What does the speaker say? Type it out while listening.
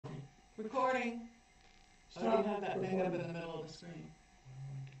Recording. Stop. Oh, you have that thing up in the middle of the screen. Well,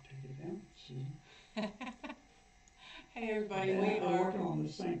 I can take it down. See? Hey everybody, I've been working on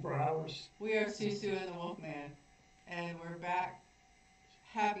this thing for hours. we are SueSue and the Wolfman, and we're back.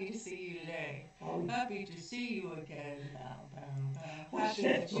 Happy to see you today. Happy to see you again. Happy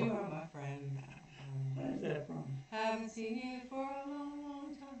that you are my friend. Where's that from? Haven't seen you for a long,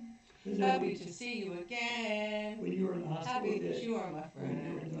 long time. Is that Happy to see you again. when you were in the hospital? Happy that you are my friend. When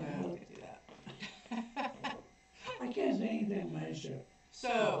you were in the Yeah, I hospital? could do that. I can't say anything on my show.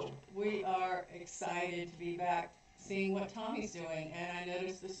 So, we are excited to be back seeing what Tommy's doing, and I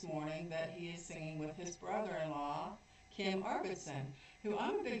noticed this morning that he is singing with his brother-in-law, Kim Arvidsson, who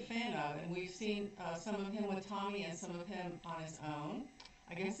I'm a big fan of, and we've seen some of him with Tommy and some of him on his own.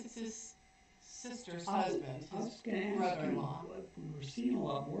 I guess it's his sister's husband, his brother-in-law. We were seeing a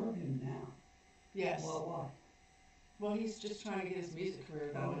lot more of him now. Yes. Well, why? Well, he's just trying to get his music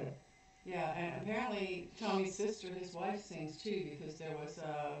career going. Okay. Yeah, and apparently Tommy's sister, his wife, sings too, because there was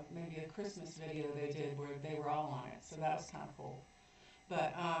maybe a Christmas video they did where they were all on it, so that was kind of cool.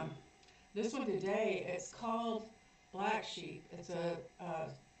 But this one today, it's called Black Sheep. It's a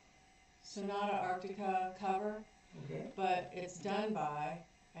Sonata Arctica cover, Okay. but it's done by,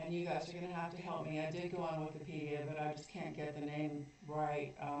 and you guys are going to have to help me. I did go on Wikipedia, but I just can't get the name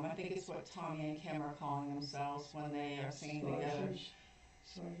right. I think it's what Tommy and Kim are calling themselves when they are singing together.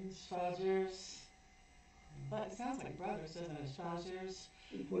 SVÅGERZ. But it sounds like brothers, doesn't it? SVÅGERZ.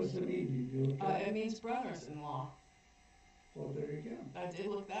 What does it mean? You look at It means brothers-in-law. Well, there you go. I did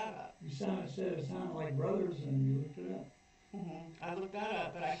look that up. You said it sounded like brothers, and you looked it up. I looked that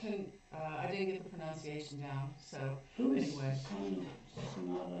up, but I couldn't. I didn't get the pronunciation down. So Who is anyway,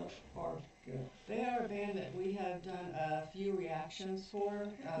 Sonata Arctica? they are a band that we have done a few reactions for.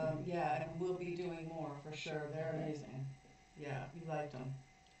 Yeah, and we'll be doing more for sure. They're amazing. Yeah, you liked them.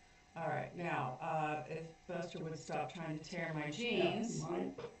 All right, now, if Buster would stop trying to tear my jeans. Yeah,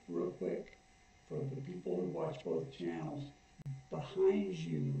 real quick, for the people who watch both channels, behind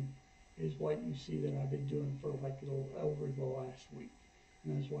you is what you see that I've been doing for like over the last week.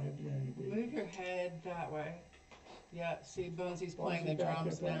 And that's why I've done any video. Move your head that way. Yeah, see, Bonesy's playing the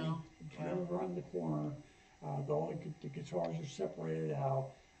drums now. We're on the corner. All the guitars are separated out.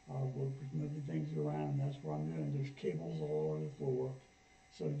 We're moving things around, and that's what I'm doing. There's cables all over the floor.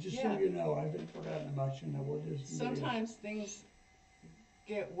 So just so you know, I haven't forgotten much, and I will just... Sometimes things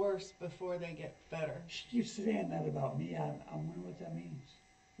get worse before they get better. You saying that about me, I wonder what that means.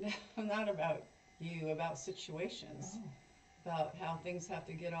 No, not about you, about situations. Oh. About how things have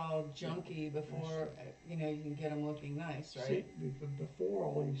to get all junky before, you know, you can get them looking nice, right? See, before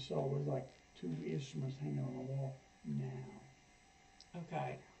all you saw was like two instruments hanging on the wall. Now.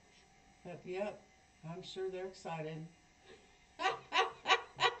 Okay. But, yep, I'm sure they're excited.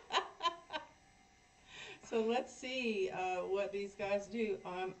 So let's see what these guys do.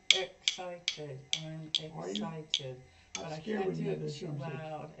 I'm excited. I'm excited. But I can't do it too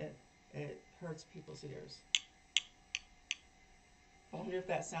loud. It hurts people's ears. I wonder if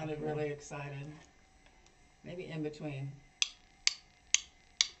that sounded really excited. Maybe in between.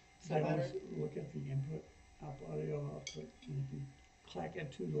 Is that better? Look at the input, audio output, and if you clack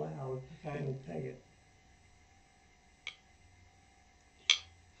it too loud, it'll peg it.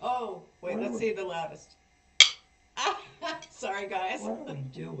 Oh, wait, let's see the loudest. Sorry, guys. What are we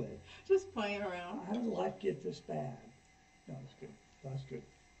doing? Just playing around. How did life get this bad? No, that's good. That's good.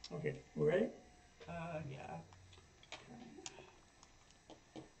 Okay, we ready? Yeah.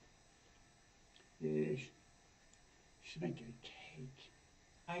 You should make a cake.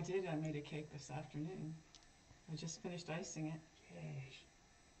 I did. I made a cake this afternoon. I just finished icing it.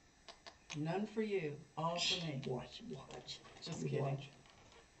 Yes. None for you, all for me. Watch. Just kidding. Watch.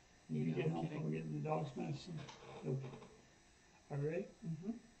 You get home from getting the dog's medicine. Okay. Are you ready?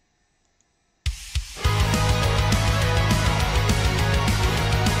 Mm-hmm.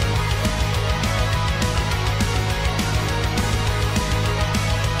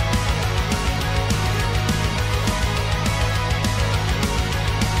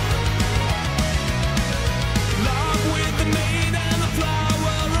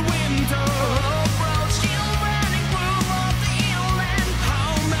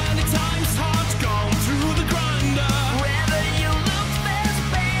 How many times hearts gone through the grinder? Whether you look best,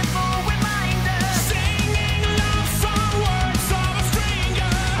 baby.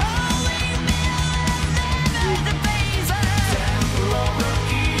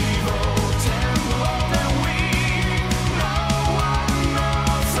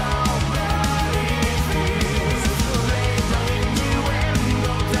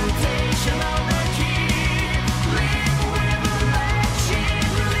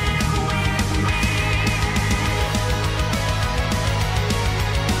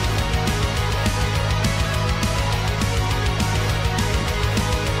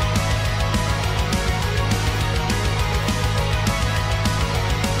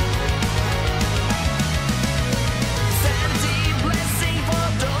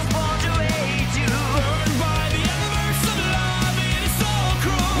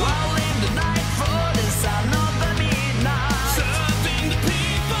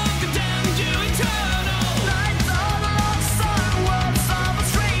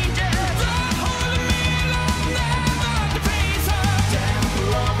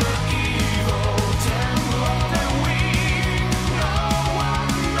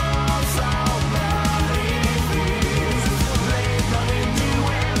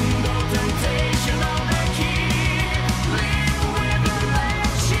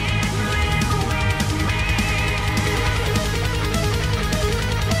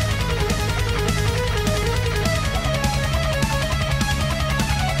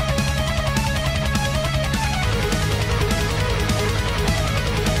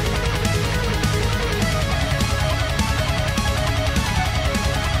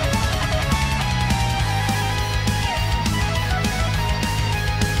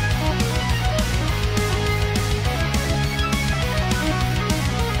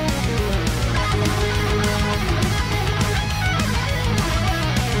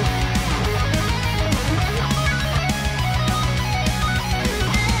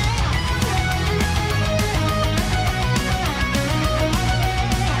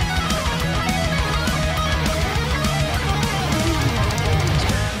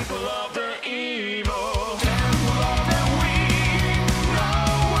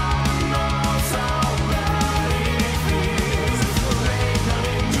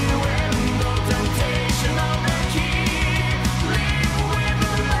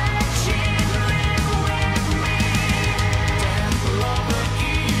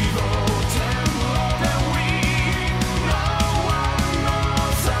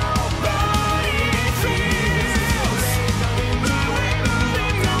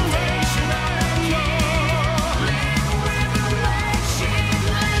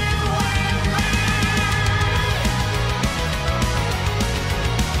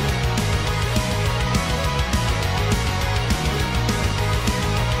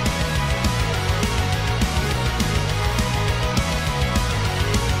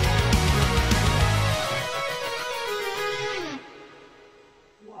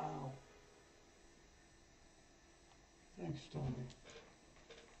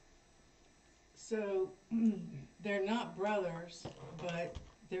 So they're not brothers, but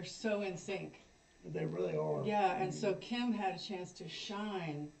they're so in sync. They really are. Yeah, and so Kim had a chance to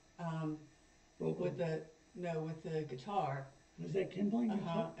shine with the with the guitar. Was that Kim playing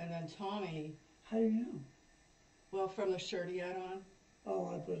guitar? And then Tommy. How do you know? Well, from the shirt he had on.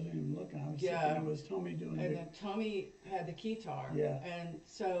 Oh, I wasn't even looking. I was thinking it was Tommy doing it. And then Tommy had the guitar. Yeah. And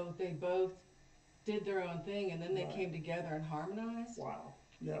so they both did their own thing, and then they came together and harmonized. Wow.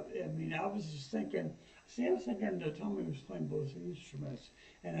 Yeah, I mean, I was just thinking, I was thinking that Tommy was playing both instruments,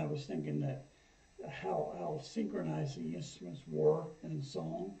 and I was thinking that how synchronized the instruments were in the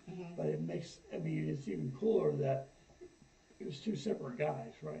song, but it makes, I mean, it's even cooler that it was two separate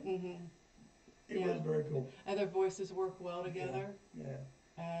guys, right? It was very cool. And their voices work well together. Yeah.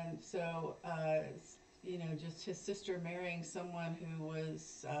 And so, you know, just his sister marrying someone who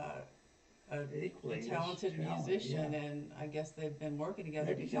was a talented musician, and I guess they've been working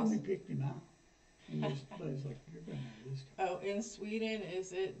together. Maybe Tommy picked him out. And this place, like, you're going to have this guy. Oh, in Sweden,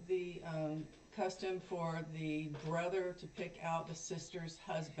 is it the custom for the brother to pick out the sister's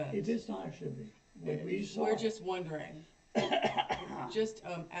husband? It does not actually be. We're just wondering. Just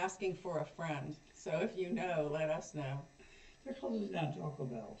asking for a friend. So if you know, let us know. They're closing down Taco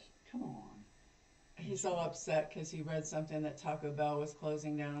Bell's. Come on. He's all upset because he read something that Taco Bell was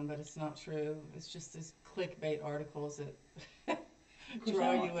closing down, but it's not true. It's just these clickbait articles that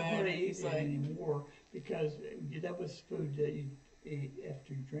draw you in. I don't eat it anymore because that was food that you ate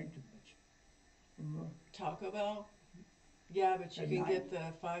after you drank too much. Remember? Taco Bell? Yeah, but you can get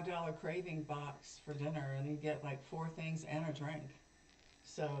the $5 craving box for dinner, and you get like 4 things and a drink.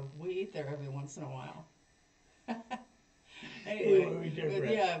 So we eat there every once in a while. Anyway,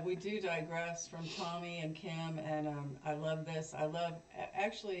 but yeah, we do digress from Tommy and Kim, and I love this. I love,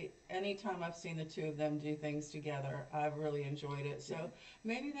 actually, anytime I've seen the two of them do things together, I've really enjoyed it. So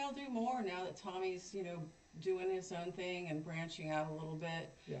maybe they'll do more now that Tommy's, you know, doing his own thing and branching out a little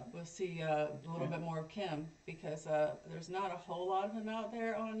bit. Yeah. We'll see a little bit more of Kim, because there's not a whole lot of him out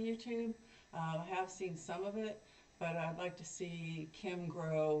there on YouTube. I have seen some of it, but I'd like to see Kim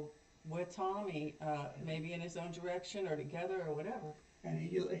grow with Tommy, maybe in his own direction or together or whatever. And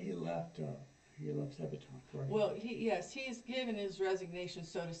he left Sabotage, right? Well, he's given his resignation,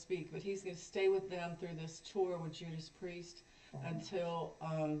 so to speak, but he's going to stay with them through this tour with Judas Priest until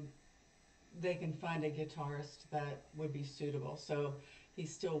they can find a guitarist that would be suitable. So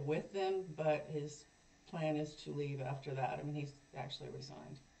he's still with them, but his plan is to leave after that. I mean, he's actually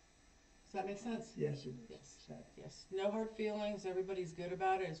resigned. Does that make sense? Yes, it does. Yes. No hard feelings. Everybody's good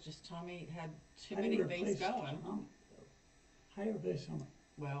about it. It's just Tommy had too many things going. How do you replace Tommy?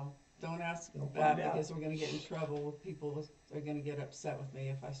 Well, don't ask that, because we're going to get in trouble. People are going to get upset with me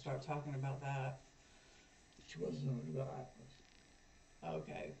if I start talking about that. She wasn't about that.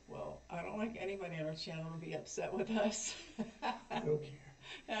 Okay, well, I don't like anybody on our channel to be upset with us. I don't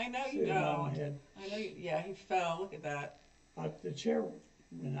care. I know you don't. I know you, yeah, he fell. Look at that. The chair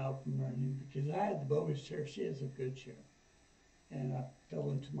went out from underneath because I had the bogus chair. She has a good chair. And I fell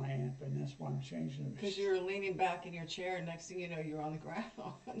into my amp, and that's why I'm changing it. Because you were leaning back in your chair, and next thing you know, you're on the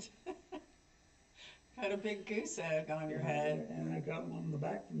ground. Had a big goose egg on your head. And I got one in the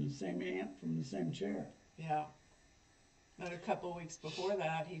back from the same amp, from the same chair. Yeah. And a couple weeks before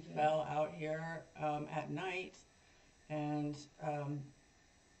that, he fell out here at night and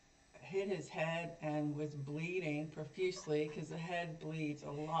hit his head and was bleeding profusely, because the head bleeds a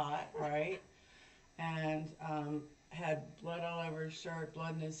lot, right? And had blood all over his shirt,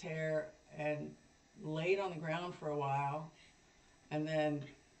 blood in his hair, and laid on the ground for a while, and then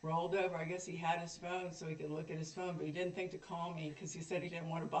rolled over. I guess he had his phone so he could look at his phone, but he didn't think to call me because he said he didn't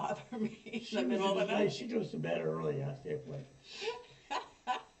want to bother me in the middle of the night. She goes to bed early. I stay up late.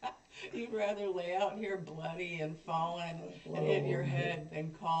 You'd rather lay out here bloody and fallen and hit your head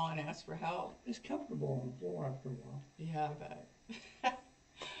than call and ask for help. It's comfortable on the floor after a while. Yeah, I bet.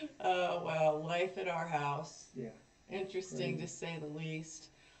 Oh, well, life at our house. Yeah. Interesting to say the least.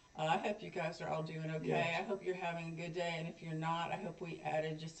 I hope you guys are all doing okay. Yes. I hope you're having a good day, and if you're not, I hope we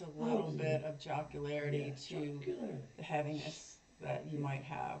added just a little bit of jocularity to the heaviness that you might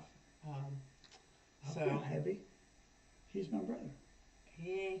have. So heavy. He's my brother.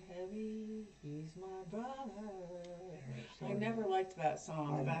 He ain't heavy, he's my brother. I never liked that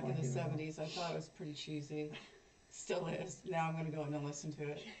song back in the 70s. I thought it was pretty cheesy. Still is. Now I'm going to go in and listen to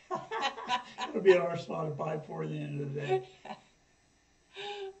it. It'll be our Spotify for the end of the day.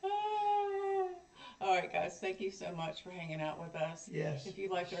 All right, guys. Thank you so much for hanging out with us. Yes. If you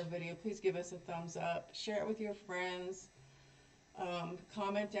liked our video, please give us a thumbs up. Share it with your friends.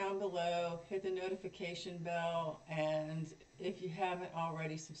 Comment down below, hit the notification bell, and if you haven't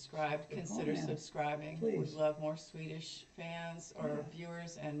already subscribed, consider Comment, subscribing. please. We love more Swedish fans or Yeah.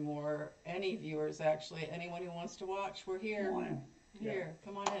 viewers, and more, any viewers actually, anyone who wants to watch, we're here. Come on in. Here,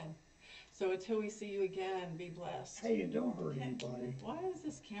 come on in. So until we see you again, be blessed. Hey, and don't hurt anybody. Why has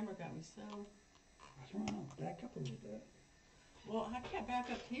this camera got me so... I don't know, back up a little bit. Well, I can't back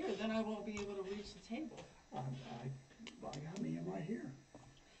up here, then I won't be able to reach the table. I got me in right here.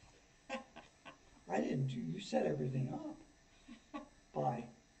 I didn't, you set everything up. Bye.